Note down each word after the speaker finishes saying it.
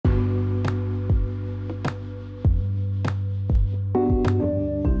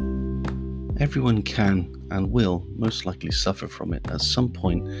Everyone can and will most likely suffer from it at some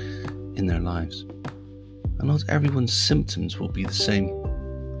point in their lives. And not everyone's symptoms will be the same.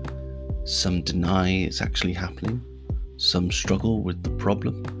 Some deny it's actually happening, some struggle with the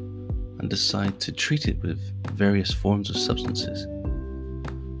problem and decide to treat it with various forms of substances.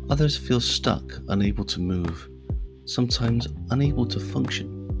 Others feel stuck, unable to move, sometimes unable to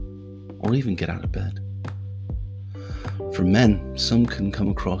function, or even get out of bed. For men, some can come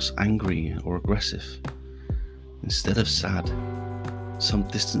across angry or aggressive. Instead of sad, some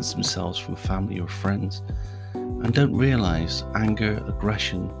distance themselves from family or friends and don't realize anger,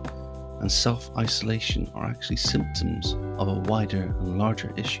 aggression, and self-isolation are actually symptoms of a wider and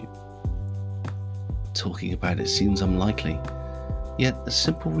larger issue. Talking about it seems unlikely, yet a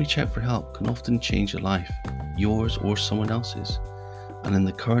simple reach out for help can often change a life, yours or someone else's. And in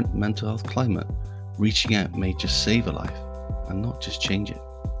the current mental health climate, reaching out may just save a life and not just change it.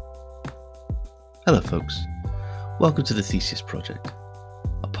 Hello folks, welcome to the Theseus Project,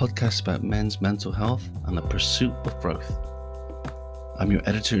 a podcast about men's mental health and the pursuit of growth. I'm your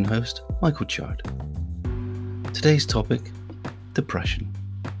editor and host, Michael Chard. Today's topic, depression.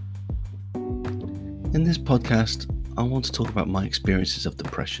 In this podcast, I want to talk about my experiences of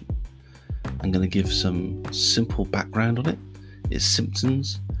depression. I'm going to give some simple background on it, its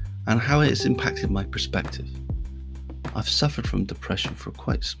symptoms, and how it has impacted my perspective. I've suffered from depression for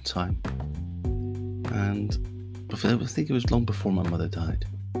quite some time, and I think it was long before my mother died,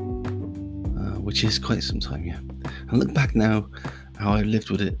 which is quite some time, yeah. And look back now, how I lived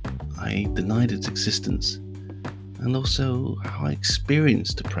with it, I denied its existence, and also how I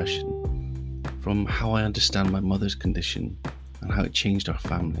experienced depression from how I understand my mother's condition and how it changed our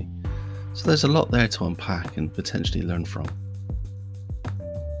family. So there's a lot there to unpack and potentially learn from.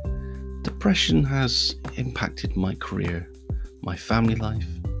 Depression has impacted my career, my family life,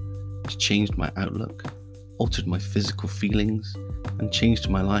 it's changed my outlook, altered my physical feelings, and changed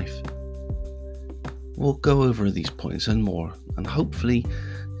my life. We'll go over these points and more, and hopefully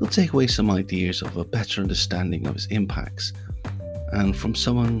you'll take away some ideas of a better understanding of its impacts, and from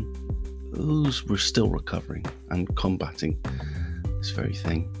someone who's still recovering and combating this very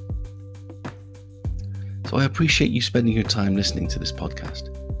thing. So I appreciate you spending your time listening to this podcast.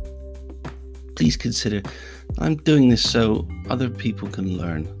 Please consider I'm doing this so other people can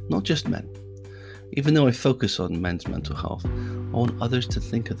learn, not just men. Even though I focus on men's mental health, I want others to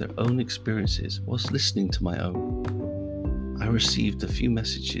think of their own experiences whilst listening to my own. I received a few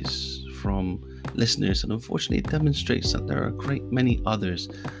messages from listeners, and unfortunately it demonstrates that there are a great many others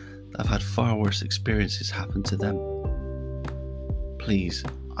that have had far worse experiences happen to them. Please,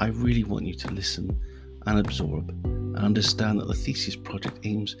 I really want you to listen and absorb and understand that the Theseus Project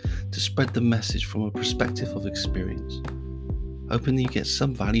aims to spread the message from a perspective of experience, hoping that you get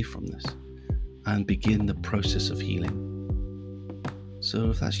some value from this and begin the process of healing. So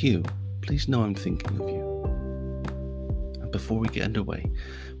if that's you, please know I'm thinking of you. And before we get underway,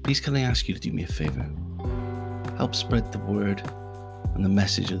 please can I ask you to do me a favor? Help spread the word and the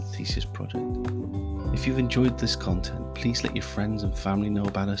message of the Theseus Project. If you've enjoyed this content, please let your friends and family know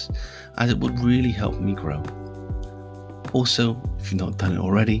about us, as it would really help me grow. Also, if you've not done it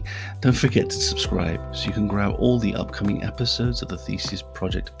already, don't forget to subscribe so you can grab all the upcoming episodes of the Theseus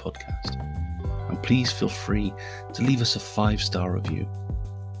Project podcast. And please feel free to leave us a 5-star review.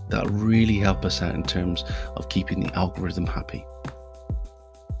 That'll really help us out in terms of keeping the algorithm happy.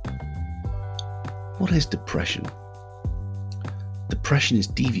 What is depression? Depression is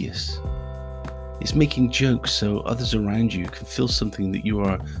devious. It's making jokes so others around you can feel something that you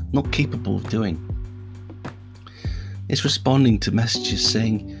are not capable of doing. It's responding to messages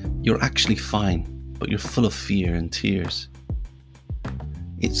saying you're actually fine, but you're full of fear and tears.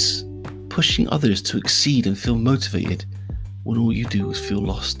 It's pushing others to exceed and feel motivated when all you do is feel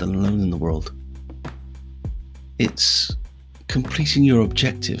lost and alone in the world. It's completing your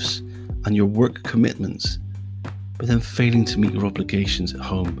objectives and your work commitments, but then failing to meet your obligations at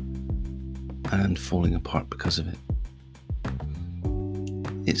home and falling apart because of it.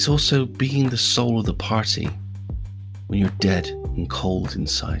 It's also being the soul of the party when you're dead and cold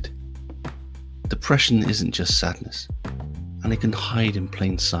inside. Depression isn't just sadness, and it can hide in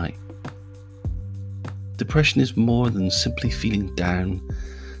plain sight. Depression is more than simply feeling down,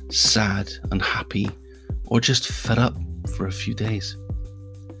 sad, unhappy, or just fed up for a few days.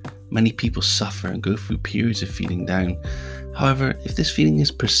 Many people suffer and go through periods of feeling down. However, if this feeling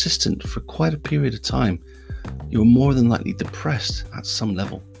is persistent for quite a period of time, you're more than likely depressed at some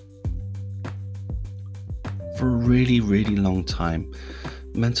level. For a really, really long time,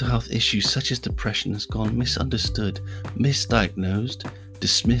 mental health issues such as depression has gone misunderstood, misdiagnosed,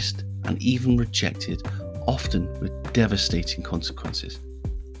 dismissed, and even rejected, often with devastating consequences.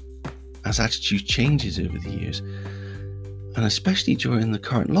 As attitude changes over the years, and especially during the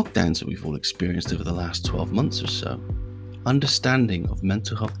current lockdowns that we've all experienced over the last 12 months or so, understanding of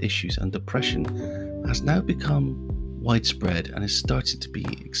mental health issues and depression has now become widespread and is starting to be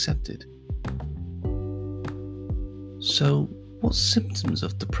accepted. So, what symptoms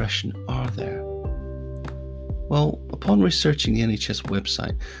of depression are there? Well, upon researching the NHS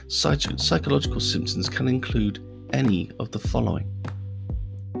website, psychological symptoms can include any of the following: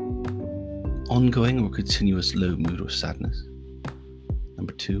 ongoing or continuous low mood or sadness.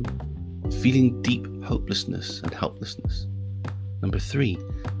 Number 2, feeling deep hopelessness and helplessness. Number 3,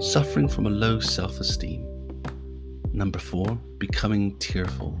 suffering from a low self-esteem. Number 4, becoming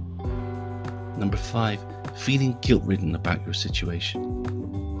tearful. Number 5, feeling guilt-ridden about your situation.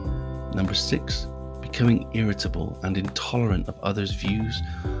 Number 6, becoming irritable and intolerant of others' views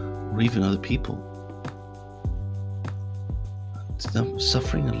or even other people.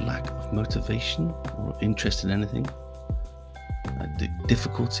 Suffering a lack of motivation or interest in anything.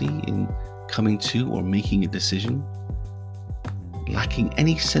 Difficulty in coming to or making a decision. Lacking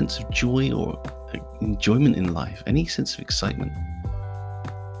any sense of joy or enjoyment in life, any sense of excitement.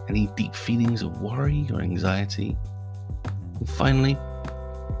 Any deep feelings of worry or anxiety. And finally,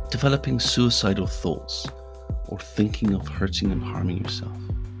 developing suicidal thoughts or thinking of hurting and harming yourself.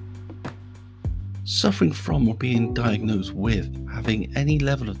 Suffering from or being diagnosed with having any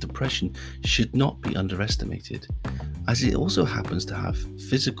level of depression should not be underestimated, as it also happens to have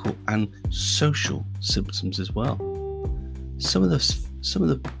physical and social symptoms as well. Some of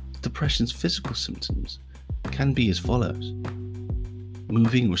the depression's physical symptoms can be as follows: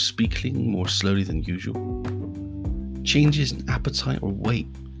 moving or speaking more slowly than usual, changes in appetite or weight.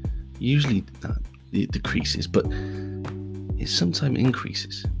 Usually it decreases, but it sometimes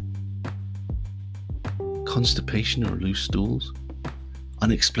increases. Constipation or loose stools,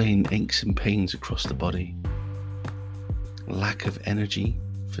 unexplained aches and pains across the body, lack of energy,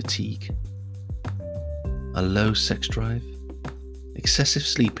 fatigue, a low sex drive, excessive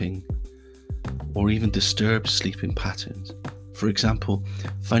sleeping, or even disturbed sleeping patterns. For example,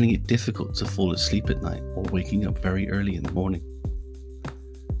 finding it difficult to fall asleep at night or waking up very early in the morning.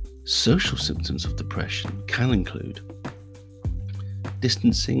 Social symptoms of depression can include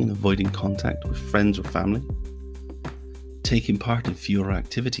distancing and avoiding contact with friends or family, taking part in fewer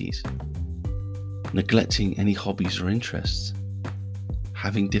activities, neglecting any hobbies or interests,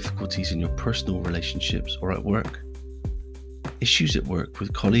 having difficulties in your personal relationships or at work, issues at work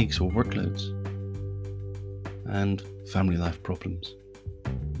with colleagues or workloads, and family life problems.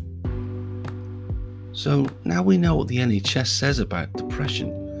 So now we know what the NHS says about depression.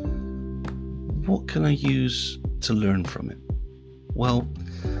 What can I use to learn from it? Well,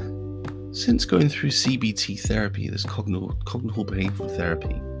 since going through CBT therapy, this cognitive behavioural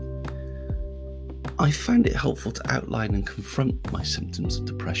therapy, I found it helpful to outline and confront my symptoms of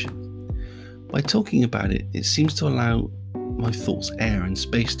depression. By talking about it, it seems to allow my thoughts air and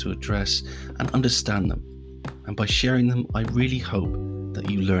space to address and understand them. And by sharing them, I really hope that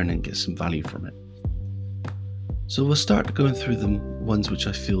you learn and get some value from it. So we'll start going through them, ones which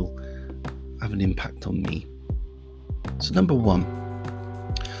I feel have an impact on me. So number 1,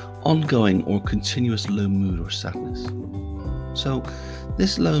 ongoing or continuous low mood or sadness. So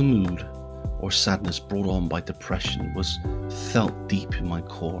this low mood or sadness brought on by depression was felt deep in my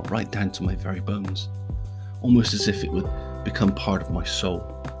core, right down to my very bones, almost as if it would become part of my soul.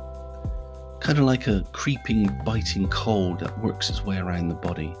 Kind of like a creeping, biting cold that works its way around the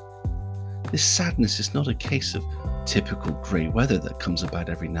body. This sadness is not a case of typical grey weather that comes about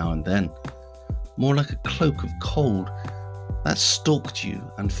every now and then, more like a cloak of cold that stalked you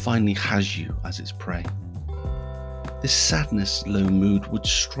and finally has you as its prey. This sadness, low mood would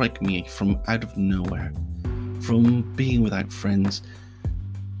strike me from out of nowhere, from being without friends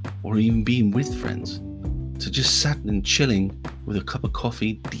or even being with friends, to just sat and chilling with a cup of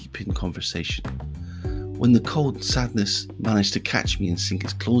coffee deep in conversation. When the cold sadness managed to catch me and sink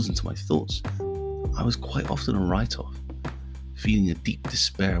its claws into my thoughts, I was quite often a write-off, feeling a deep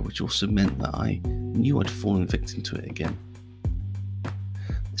despair, which also meant that I knew I'd fallen victim to it again.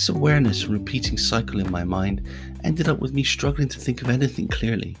 This awareness and repeating cycle in my mind ended up with me struggling to think of anything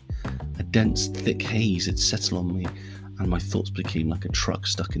clearly. A dense, thick haze had settled on me, and my thoughts became like a truck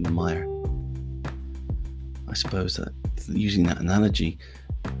stuck in the mire. I suppose that, using that analogy,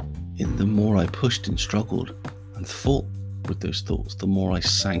 the more I pushed and struggled and fought with those thoughts, the more I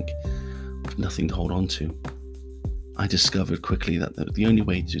sank with nothing to hold on to. I discovered quickly that the only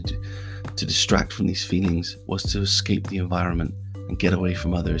way to distract from these feelings was to escape the environment and get away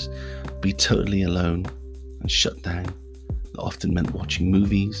from others, be totally alone and shut down. That often meant watching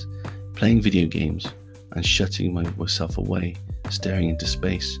movies, playing video games, and shutting myself away, staring into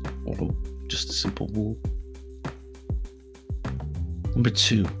space or just a simple wall. Number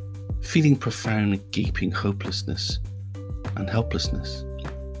 2, feeling profound, gaping hopelessness and helplessness.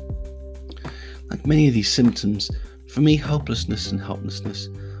 Like many of these symptoms, for me, hopelessness and helplessness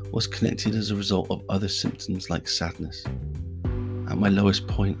was connected as a result of other symptoms like sadness. At my lowest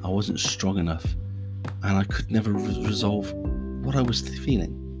point, I wasn't strong enough, and I could never resolve what I was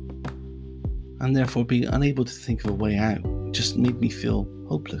feeling. And therefore, being unable to think of a way out just made me feel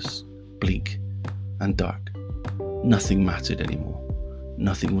hopeless, bleak, and dark. Nothing mattered anymore.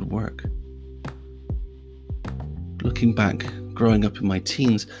 Nothing would work. Looking back, growing up in my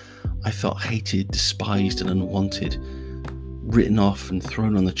teens, I felt hated, despised, and unwanted, written off and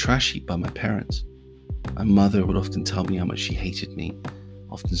thrown on the trash heap by my parents. My mother would often tell me how much she hated me,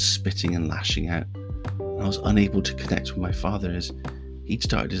 often spitting and lashing out. And I was unable to connect with my father as he'd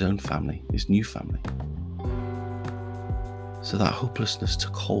started his own family, his new family. So that hopelessness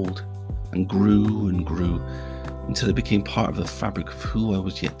took hold and grew until it became part of the fabric of who I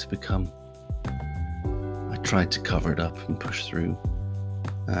was yet to become. I tried to cover it up and push through,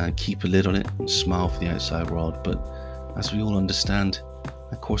 keep a lid on it and smile for the outside world, but as we all understand,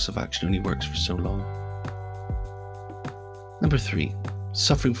 a course of action only works for so long. Number 3,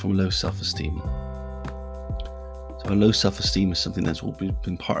 suffering from low self-esteem. So a low self-esteem is something that's all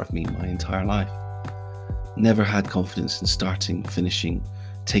been part of me my entire life. Never had confidence in starting, finishing,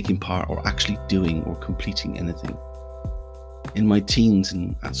 taking part, or actually doing or completing anything. In my teens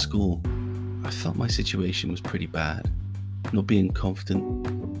and at school, I felt my situation was pretty bad. Not being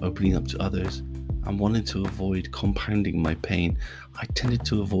confident, opening up to others, and wanting to avoid compounding my pain, I tended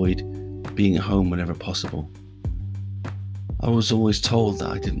to avoid being at home whenever possible. I was always told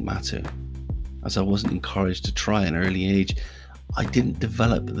that I didn't matter. As I wasn't encouraged to try at an early age, I didn't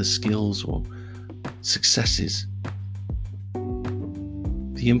develop the skills or successes.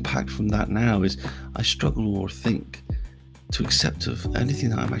 The impact from that now is I struggle or think to accept of anything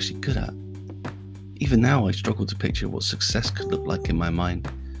that I'm actually good at. Even now, I struggle to picture what success could look like in my mind.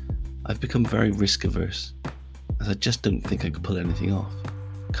 I've become very risk averse, as I just don't think I could pull anything off.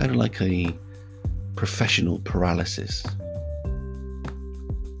 Kind of like a professional paralysis.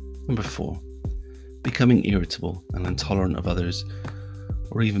 Number 4, becoming irritable and intolerant of others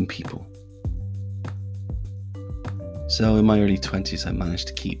or even people. So in my early 20s, I managed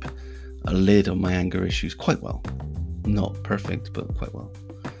to keep a lid on my anger issues quite well. Not perfect, but quite well.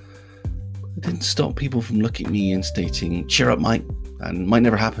 It didn't stop people from looking at me and stating, "Cheer up, Mike, and might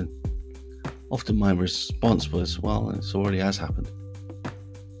never happen." Often my response was, "Well, it already has happened."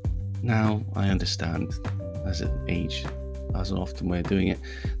 Now I understand, as an age, as an often way of doing it,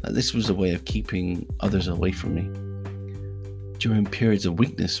 that this was a way of keeping others away from me. During periods of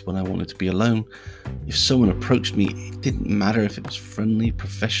weakness when I wanted to be alone, if someone approached me, it didn't matter if it was friendly,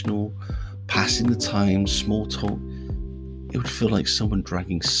 professional, passing the time, small talk, it would feel like someone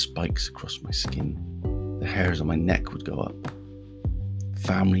dragging spikes across my skin. The hairs on my neck would go up.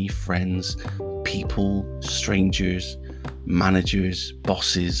 Family, friends, people, strangers, managers,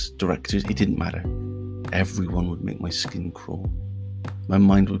 bosses, directors, it didn't matter. Everyone would make my skin crawl. My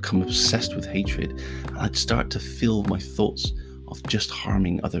mind would become obsessed with hatred, and I'd start to fill my thoughts of just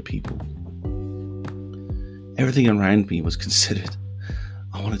harming other people. Everything around me was considered.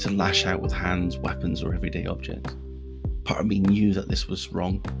 I wanted to lash out with hands, weapons, or everyday objects. Part of me knew that this was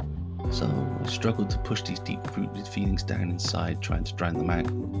wrong, so I struggled to push these deep-rooted feelings down inside, trying to drown them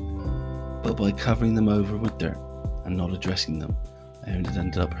out. But by covering them over with dirt and not addressing them, it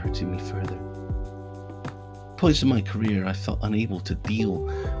ended up hurting me further. At points in my career, I felt unable to deal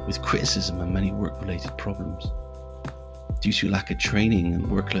with criticism and many work-related problems. Due to lack of training and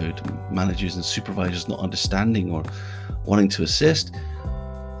workload, managers and supervisors not understanding or wanting to assist,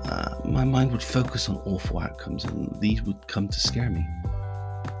 my mind would focus on awful outcomes, and these would come to scare me.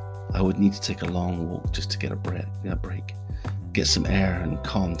 I would need to take a long walk just to get a break, get some air and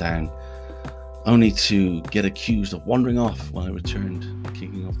calm down, only to get accused of wandering off when I returned,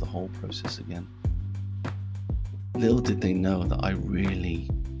 kicking off the whole process again. Little did they know that I really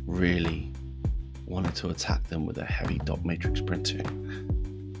wanted to attack them with a heavy dot matrix printer.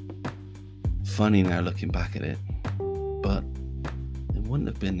 Funny now looking back at it, but it wouldn't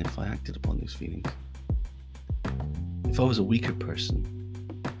have been if I acted upon these feelings. If I was a weaker person,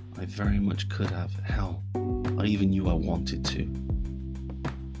 I very much could have. Hell, I even knew I wanted to.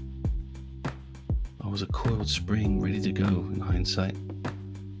 I was a coiled spring ready to go in hindsight,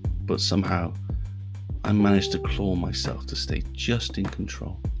 but somehow I managed to claw myself to stay just in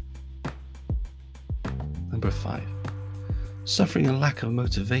control. Number 5, suffering a lack of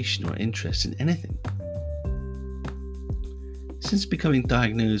motivation or interest in anything. Since becoming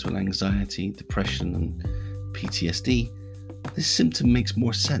diagnosed with anxiety, depression, and PTSD, this symptom makes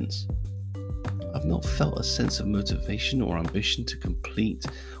more sense. I've not felt a sense of motivation or ambition to complete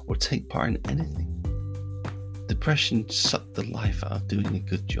or take part in anything. Depression sucked the life out of doing a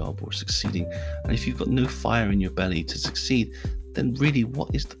good job or succeeding, and if you've got no fire in your belly to succeed, then really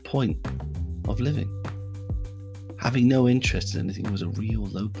what is the point of living? Having no interest in anything was a real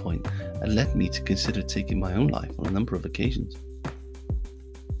low point and led me to consider taking my own life on a number of occasions.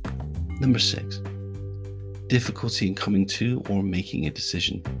 Number 6, difficulty in coming to or making a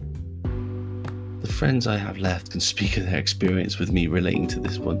decision. The friends I have left can speak of their experience with me relating to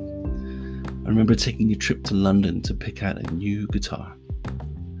this one. I remember taking a trip to London to pick out a new guitar.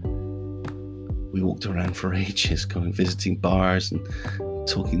 We walked around for ages, visiting bars and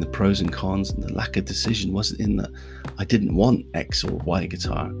talking the pros and cons, and the lack of decision wasn't in that I didn't want X or Y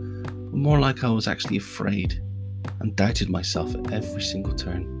guitar, but more like I was actually afraid and doubted myself at every single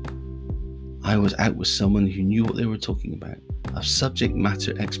turn. I was out with someone who knew what they were talking about, a subject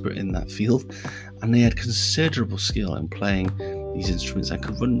matter expert in that field, and they had considerable skill in playing these instruments and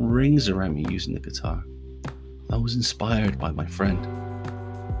could run rings around me using the guitar. I was inspired by my friend,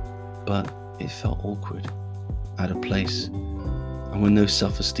 but it felt awkward, out of place, and when no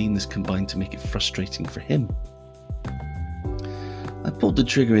self-esteem is combined to make it frustrating for him. I pulled the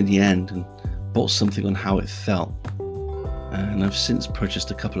trigger in the end and bought something on how it felt, and I've since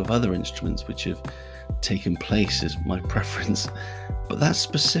purchased a couple of other instruments which have taken place as my preference, but that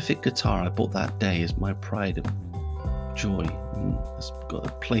specific guitar I bought that day is my pride and joy, and it's got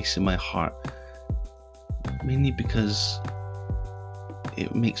a place in my heart, mainly because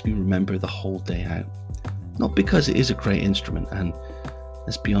it makes me remember the whole day out. Not because it is a great instrument, and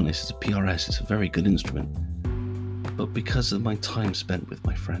let's be honest, it's a PRS, it's a very good instrument, but because of my time spent with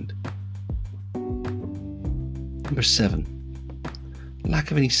my friend. Number 7,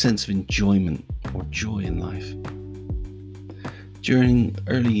 lack of any sense of enjoyment or joy in life. During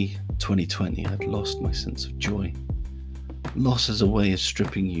early 2020, I'd lost my sense of joy. Loss is a way of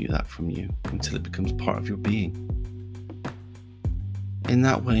stripping that from you until it becomes part of your being. In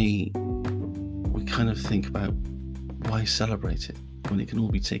that way, we kind of think about why celebrate it when it can all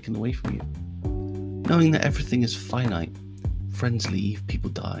be taken away from you. Knowing that everything is finite, friends leave, people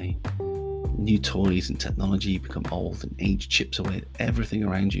die, new toys and technology become old, and age chips away at everything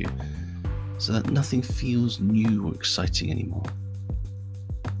around you, so that nothing feels new or exciting anymore.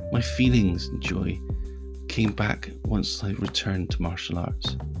 My feelings and joy came back once I returned to martial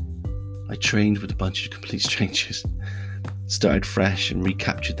arts. I trained with a bunch of complete strangers, started fresh and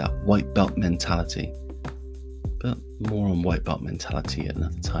recaptured that white belt mentality, but more on white belt mentality at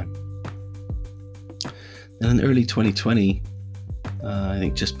another time. Then in early 2020, I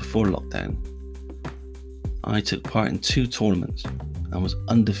think just before lockdown, I took part in 2 tournaments and was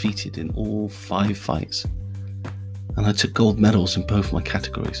undefeated in all 5 fights, and I took gold medals in both my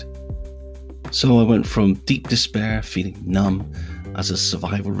categories. So I went from deep despair, feeling numb as a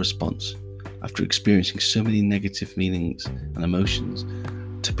survival response after experiencing so many negative feelings and emotions,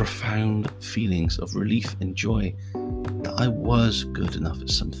 to profound feelings of relief and joy that I was good enough at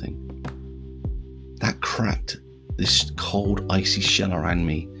something. That cracked this cold, icy shell around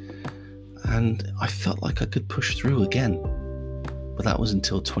me, and I felt like I could push through again. But that was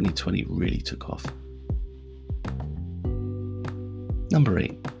until 2020 really took off. Number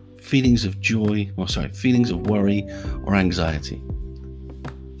 8, feelings of worry or anxiety.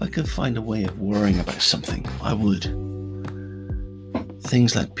 If I could find a way of worrying about something, I would.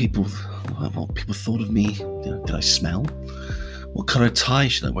 Things like what people thought of me. Did I smell? What colour tie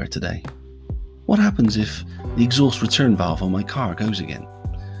should I wear today? What happens if the exhaust return valve on my car goes again?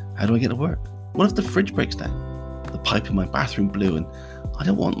 How do I get to work? What if the fridge breaks down? The pipe in my bathroom blew and I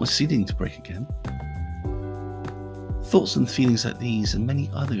don't want my ceiling to break again. Thoughts and feelings like these and many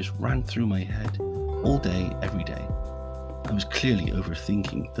others ran through my head all day, every day. I was clearly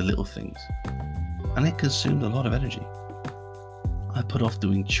overthinking the little things, and it consumed a lot of energy. I put off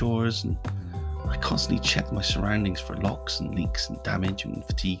doing chores, and I constantly checked my surroundings for locks and leaks and damage and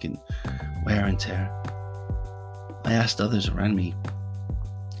fatigue and wear and tear. I asked others around me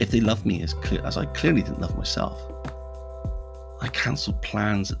if they loved me as I clearly didn't love myself. I cancelled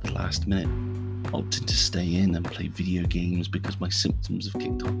plans at the last minute, opting to stay in and play video games because my symptoms have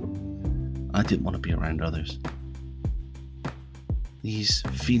kicked on. I didn't want to be around others. These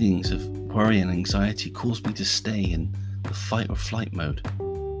feelings of worry and anxiety caused me to stay in the fight or flight mode.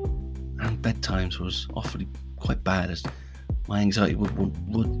 and bedtimes was awfully quite bad, as my anxiety would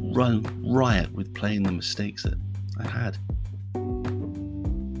run riot with playing the mistakes that I had.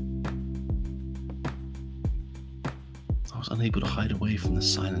 I was unable to hide away from the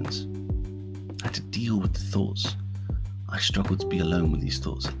silence. I had to deal with the thoughts. I struggled to be alone with these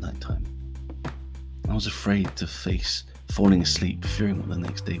thoughts at night time. I was afraid to face falling asleep, fearing what the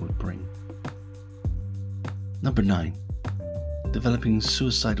next day would bring. Number 9, developing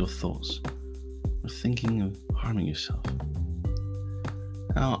suicidal thoughts, or thinking of harming yourself.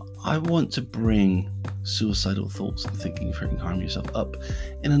 Now, I want to bring suicidal thoughts and thinking of harming yourself up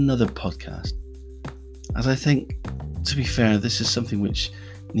in another podcast, as I think, to be fair, this is something which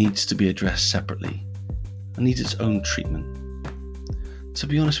needs to be addressed separately and needs its own treatment. To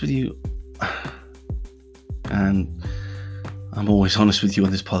be honest with you, and I'm always honest with you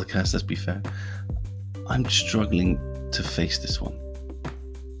on this podcast, let's be fair, I'm struggling to face this one.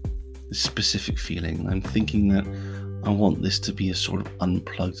 This specific feeling. I'm thinking that I want this to be a sort of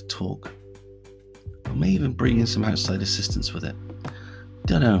unplugged talk. I may even bring in some outside assistance with it.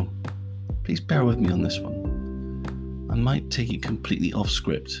 Don't know. Please bear with me on this one. I might take it completely off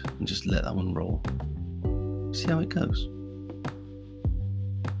script and just let that one roll. See how it goes.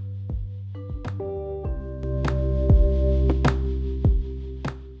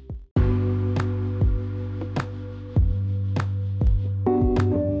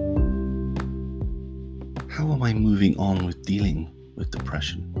 How am I moving on with dealing with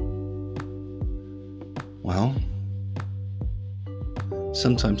depression? Well,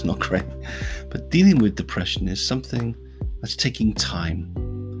 sometimes not great, but dealing with depression is something that's taking time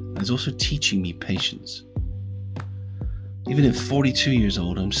and is also teaching me patience. Even at 42 years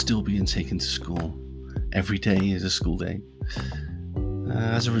old, I'm still being taken to school. Every day is a school day.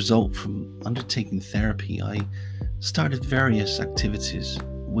 As a result, from undertaking therapy, I started various activities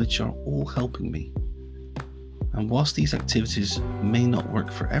which are all helping me. And whilst these activities may not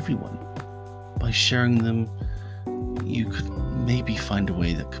work for everyone, by sharing them, you could maybe find a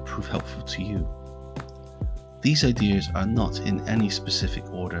way that could prove helpful to you. These ideas are not in any specific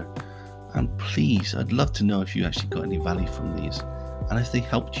order, and please, I'd love to know if you actually got any value from these, and if they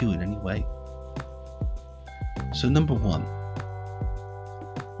helped you in any way. So number 1,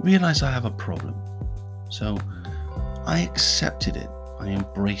 realize I have a problem. So I accepted it, I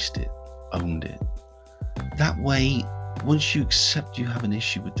embraced it, owned it. That way, once you accept you have an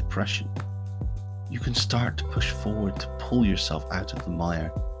issue with depression, you can start to push forward to pull yourself out of the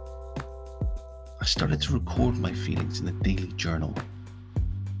mire. I started to record my feelings in a daily journal.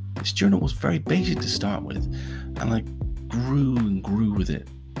 This journal was very basic to start with, and I grew and grew with it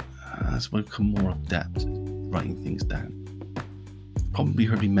as I become more adept at writing things down. You've probably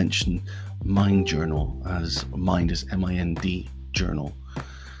heard me mention Mind Journal, as Mind as M-I-N-D journal,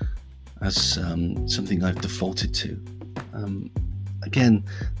 as something I've defaulted to. Again,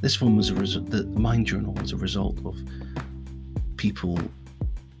 this one was the Mind Journal was a result of people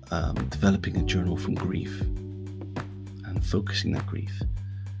developing a journal from grief and focusing that grief.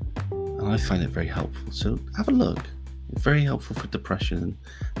 And I find it very helpful. So have a look. It's very helpful for depression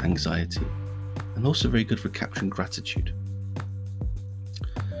and anxiety, and also very good for capturing gratitude.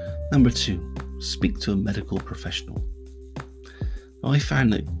 Number 2, speak to a medical professional. I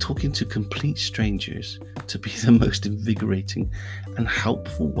found that talking to complete strangers to be the most invigorating and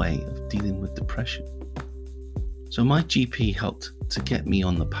helpful way of dealing with depression. So my GP helped to get me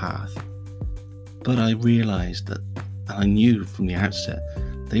on the path, but I realized that, and I knew from the outset,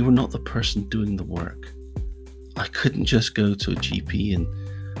 they were not the person doing the work. I couldn't just go to a GP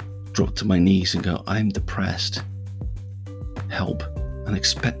and drop to my knees and go, I'm depressed, help, and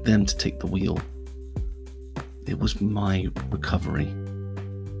expect them to take the wheel. It was my recovery.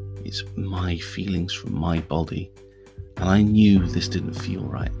 It's my feelings from my body. And I knew this didn't feel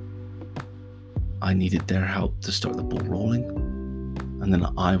right. I needed their help to start the ball rolling. And then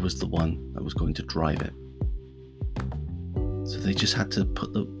I was the one that was going to drive it. So they just had to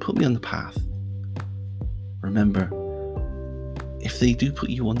put me on the path. Remember, if they do put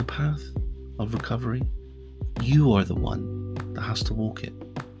you on the path of recovery, you are the one that has to walk it.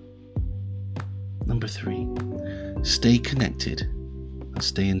 Number 3, stay connected and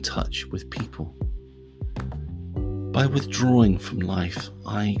stay in touch with people. By withdrawing from life,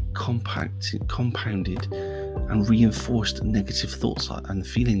 I compounded and reinforced negative thoughts and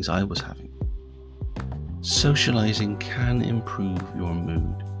feelings I was having. Socializing can improve your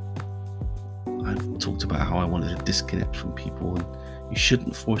mood. I've talked about how I wanted to disconnect from people, and you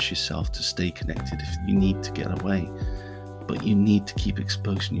shouldn't force yourself to stay connected if you need to get away, but you need to keep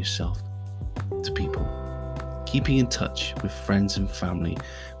exposing yourself to people. Keeping in touch with friends and family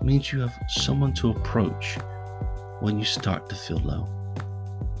means you have someone to approach when you start to feel low.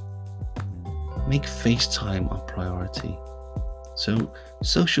 Make FaceTime a priority. So,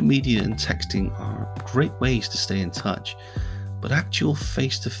 social media and texting are great ways to stay in touch, but actual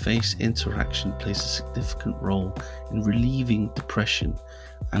face-to-face interaction plays a significant role in relieving depression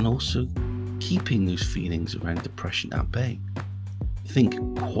and also keeping those feelings around depression at bay. Think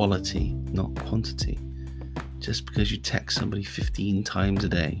quality, not quantity. Just because you text somebody 15 times a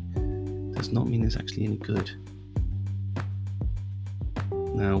day does not mean it's actually any good.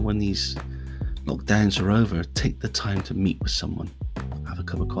 Now, when these lockdowns are over, take the time to meet with someone. Have a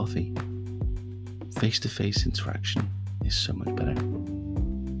cup of coffee. Face-to-face interaction is so much better.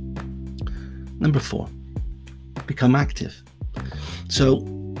 Number 4, become active. So,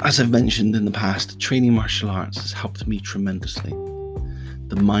 as I've mentioned in the past, training martial arts has helped me tremendously.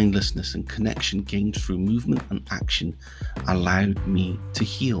 The mindlessness and connection gained through movement and action allowed me to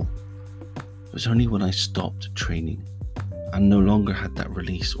heal. It was only when I stopped training and no longer had that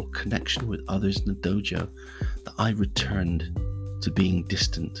release or connection with others in the dojo that I returned to being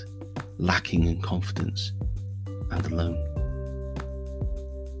distant, lacking in confidence, and alone.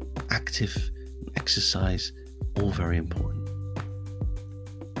 Active exercise, all very important.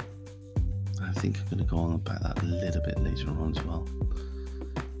 I think I'm going to go on about that a little bit later on as well.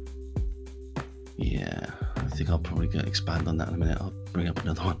 Yeah, I think I'll probably expand on that in a minute. I'll bring up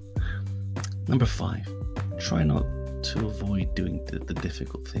another one. Number 5, try not to avoid doing the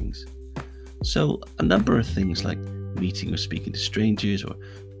difficult things. So a number of things like meeting or speaking to strangers, or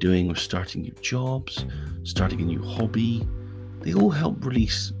doing or starting new jobs, starting a new hobby, they all help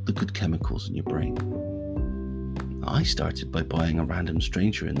release the good chemicals in your brain. I started by buying a random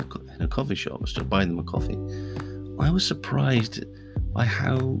stranger in a coffee shop. I started buying them a coffee. I was surprised by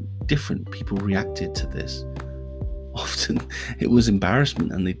how different people reacted to this. Often it was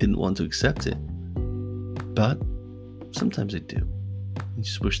embarrassment and they didn't want to accept it. But sometimes they do. You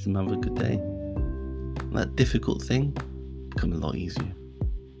just wish them have a good day. And that difficult thing become a lot easier.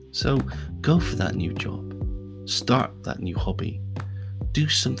 So go for that new job. Start that new hobby. Do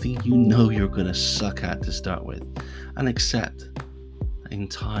something you know you're going to suck at to start with, and accept that in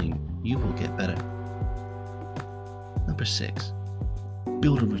time you will get better. Number 6,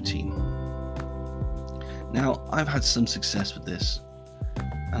 build a routine. Now, I've had some success with this,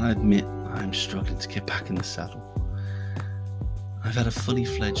 and I admit I'm struggling to get back in the saddle. I've had a fully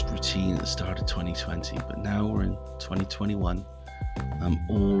fledged routine at the start of 2020, but now we're in 2021. I'm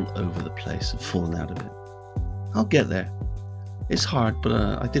all over the place and falling out of it. I'll get there. It's hard, but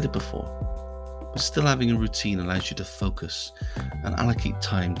I did it before. But still, having a routine allows you to focus and allocate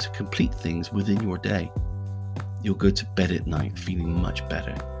time to complete things within your day. You'll go to bed at night feeling much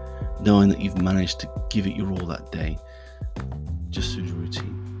better, knowing that you've managed to give it your all that day, just through the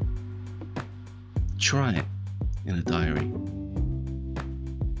routine. Try it in a diary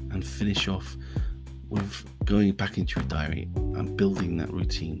and finish off with going back into your diary and building that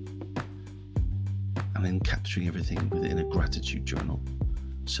routine, and then capturing everything within a gratitude journal.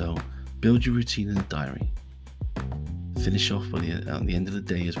 So build your routine in a diary, finish off at the end of the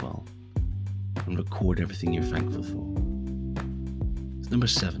day as well, and record everything you're thankful for. Number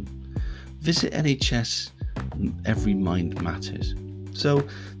 7, visit NHS Every Mind Matters. So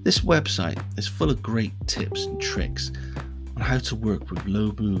this website is full of great tips and tricks on how to work with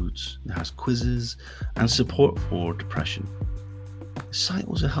low moods. It has quizzes and support for depression. The site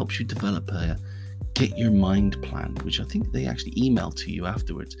also helps you develop a Get Your Mind plan, which I think they actually email to you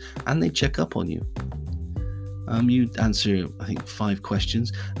afterwards, and they check up on you. You answer, I think, 5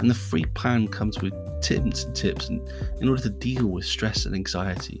 questions, and the free plan comes with tips in order to deal with stress and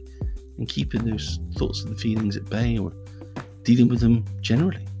anxiety and keeping those thoughts and feelings at bay, or dealing with them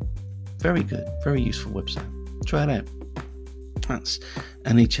generally. Very good, very useful website. Try it out. That's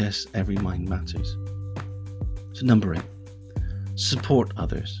NHS Every Mind Matters. So number 8, support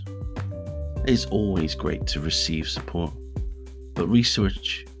others. It's always great to receive support, but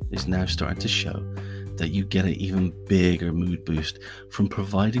research is now starting to show that you get an even bigger mood boost from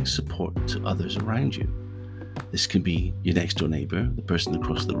providing support to others around you. This can be your next door neighbour, the person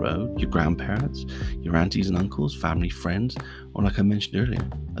across the road, your grandparents, your aunties and uncles, family, friends, or like I mentioned earlier,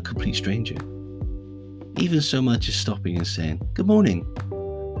 a complete stranger. Even so much as stopping and saying good morning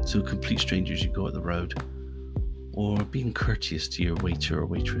to complete strangers you go at the road, or being courteous to your waiter or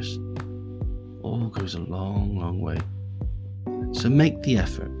waitress, all goes a long, long way. So make the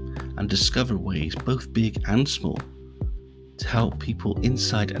effort and discover ways, both big and small, to help people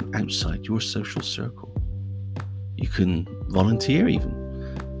inside and outside your social circle. You can volunteer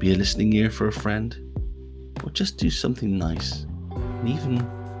even, be a listening ear for a friend, or just do something nice and even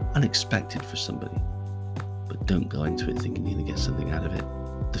unexpected for somebody. But don't go into it thinking you're going to get something out of it.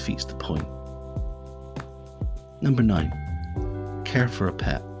 It defeats the point. Number 9, care for a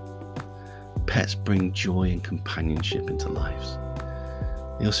pet. Pets bring joy and companionship into lives.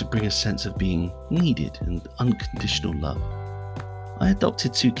 They also bring a sense of being needed and unconditional love. I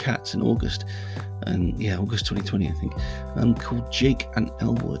adopted 2 cats in August, August 2020, I think, called Jake and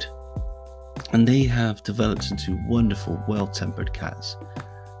Elwood. And they have developed into wonderful, well-tempered cats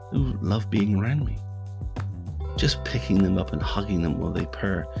who love being around me. Just picking them up and hugging them while they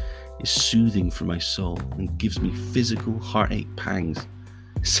purr is soothing for my soul and gives me physical heartache pangs.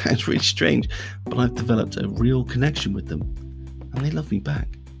 It sounds really strange, but I've developed a real connection with them, and they love me back.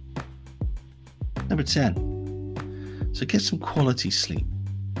 Number 10. So get some quality sleep.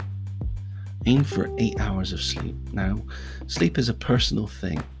 Aim for 8 hours of sleep. Now, sleep is a personal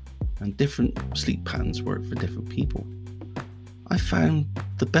thing, and different sleep patterns work for different people. I found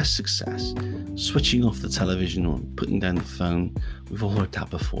the best success switching off the television or putting down the phone. We've all heard that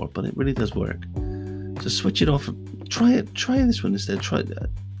before, but it really does work. So switch it off. Try this one instead.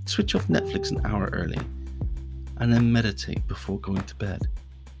 Switch off Netflix an hour early, and then meditate before going to bed.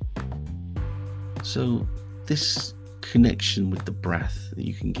 So this connection with the breath that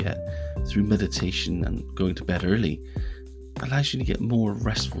you can get through meditation and going to bed early allows you to get more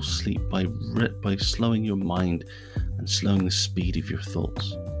restful sleep by slowing your mind and slowing the speed of your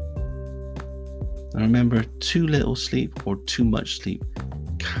thoughts. And remember, too little sleep or too much sleep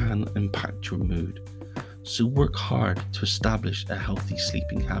can impact your mood. So work hard to establish a healthy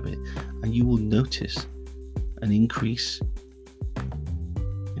sleeping habit, and you will notice an increase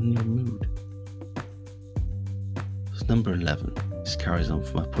in your mood. So number 11, this carries on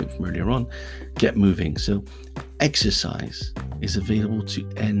from my point from earlier on, get moving. So exercise is available to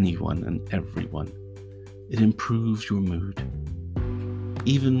anyone and everyone. It improves your mood.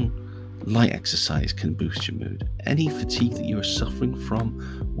 Even light exercise can boost your mood. Any fatigue that you are suffering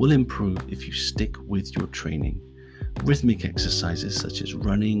from will improve if you stick with your training. Rhythmic exercises such as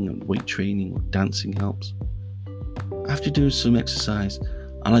running and weight training or dancing helps. After doing some exercise,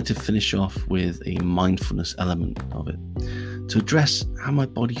 I like to finish off with a mindfulness element of it to address how my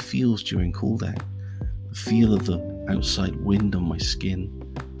body feels during cool down. The feel of the outside wind on my skin,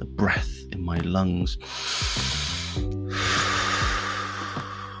 the breath in my lungs,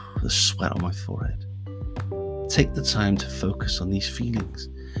 the sweat on my forehead. Take the time to focus on these feelings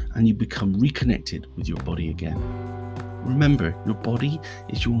and you become reconnected with your body again. Remember, your body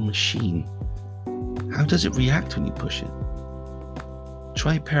is your machine. How does it react when you push it?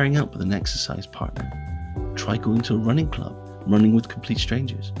 Try pairing up with an exercise partner. Try going to a running club, running with complete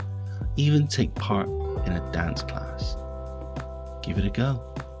strangers. Even take part in a dance class. Give it a go.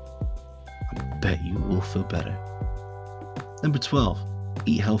 I bet you will feel better. Number 12,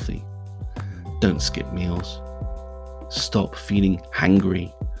 eat healthy. Don't skip meals. Stop feeling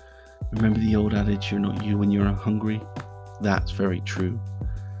hangry. Remember the old adage, you're not you when you're hungry? That's very true.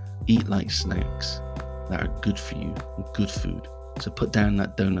 Eat like snacks that are good for you and good food. So put down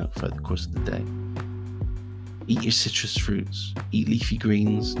that donut throughout the course of the day. Eat your citrus fruits. Eat leafy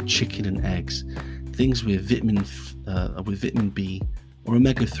greens, chicken and eggs. Things with vitamin B or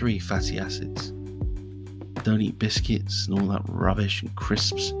omega-3 fatty acids. Don't eat biscuits and all that rubbish and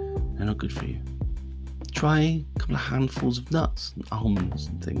crisps. They're not good for you. Try a couple of handfuls of nuts and almonds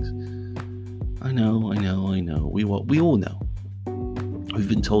and things. I know. We all know. We've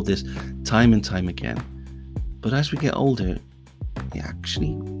been told this time and time again. But as we get older, it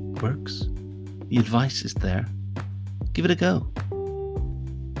actually works. The advice is there. Give it a go.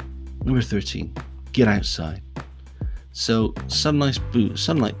 Number 13, get outside. So sunlight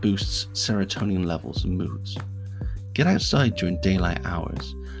boosts serotonin levels and moods. Get outside during daylight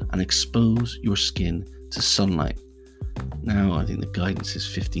hours and expose your skin to sunlight. Now, I think the guidance is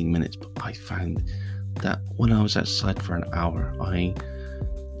 15 minutes, but I found that when I was outside for an hour,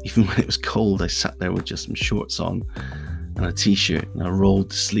 even when it was cold, I sat there with just some shorts on and a t-shirt, and I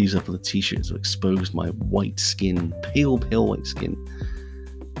rolled the sleeves up of the t-shirt so it exposed my white skin, pale white skin,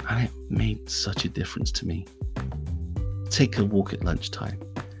 and it made such a difference to me. Take a walk at lunchtime,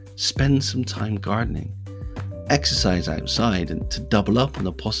 spend some time gardening, exercise outside and to double up on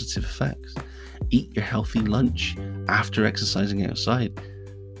the positive effects. Eat your healthy lunch after exercising outside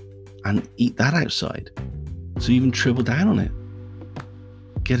and eat that outside, so even triple down on it.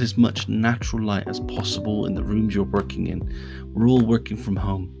 Get as much natural light as possible in the rooms you're working in. We're all working from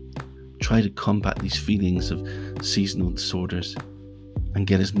home. Try to combat these feelings of seasonal disorders and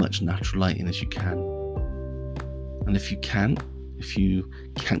get as much natural light in as you can. And if you can't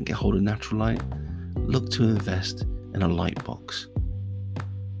get hold of natural light, look to invest in a light box.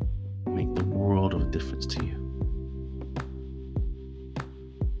 Make the world of a difference to you.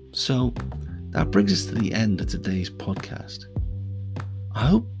 So that brings us to the end of today's podcast. I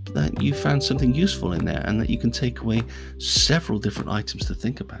hope that you found something useful in there and that you can take away several different items to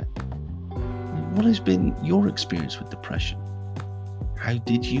think about. What has been your experience with depression? How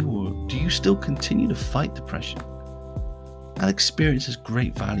did you or do you still continue to fight depression? That experience has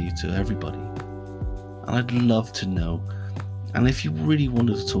great value to everybody, and I'd love to know. And if you really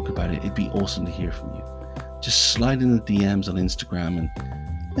wanted to talk about it, it'd be awesome to hear from you. Just slide in the DMs on Instagram and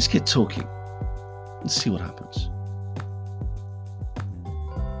let's get talking. Let's see what happens.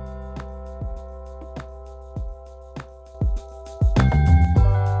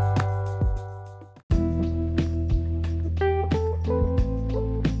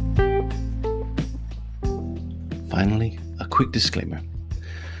 Finally, a quick disclaimer.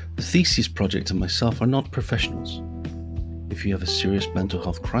 The Theseus Project and myself are not professionals. If you have a serious mental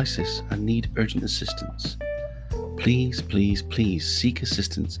health crisis and need urgent assistance, please seek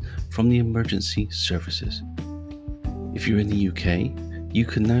assistance from the emergency services. If you're in the UK, you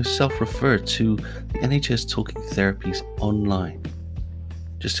can now self-refer to the NHS Talking Therapies online.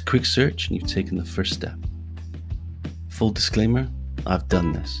 Just a quick search and you've taken the first step. Full disclaimer, I've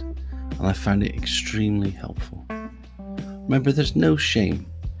done this and I found it extremely helpful. Remember, there's no shame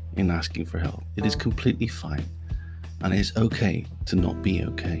in asking for help. It is completely fine, and it is okay to not be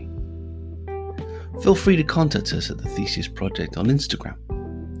okay. Feel free to contact us at the Theseus Project on Instagram,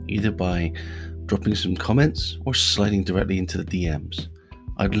 either by dropping some comments or sliding directly into the DMs.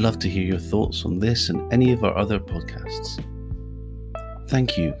 I'd love to hear your thoughts on this and any of our other podcasts.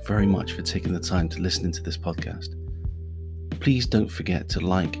 Thank you very much for taking the time to listen into this podcast. Please don't forget to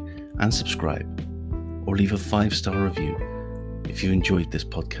like and subscribe, or leave a 5-star review if you enjoyed this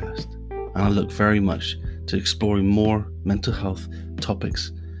podcast. And I look very much to exploring more mental health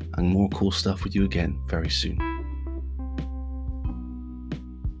topics and more cool stuff with you again very soon.